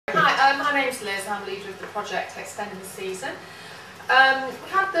my name's Liz, I'm leader of the project Extending the Season. We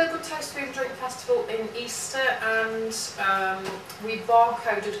had the Good Taste Food and Drink Festival in Easter, and we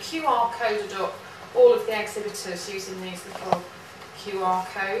barcoded, QR coded up all of the exhibitors using these little QR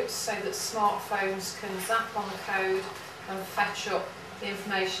codes so that smartphones can zap on the code and fetch up the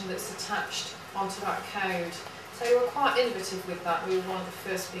information that's attached onto that code. So we were quite innovative with that. We were one of the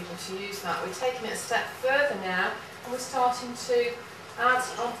first people to use that. We're taking it a step further now, and we're starting to add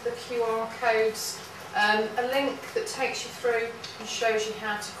onto the QR codes a link that takes you through and shows you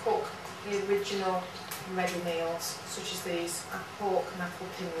how to cook the original ready meals, such as these pork and apple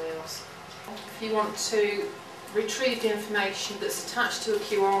pinwheels. If you want to retrieve the information that's attached to a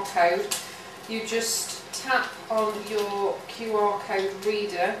QR code, you just tap on your QR code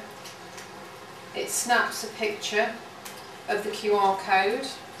reader. It snaps a picture of the QR code,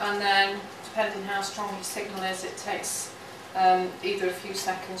 and then depending how strong your signal is, it takes either a few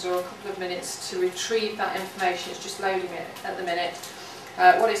seconds or a couple of minutes to retrieve that information. It's just loading it at the minute.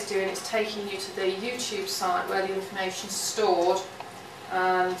 What it's doing, it's taking you to the YouTube site where the information's stored,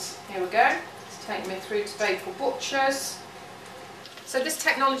 and here we go. It's taking me through to Bakewell Butchers. So this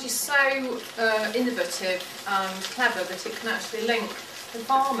technology is so innovative and clever that it can actually link the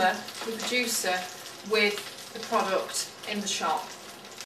farmer, the producer, with the product in the shop.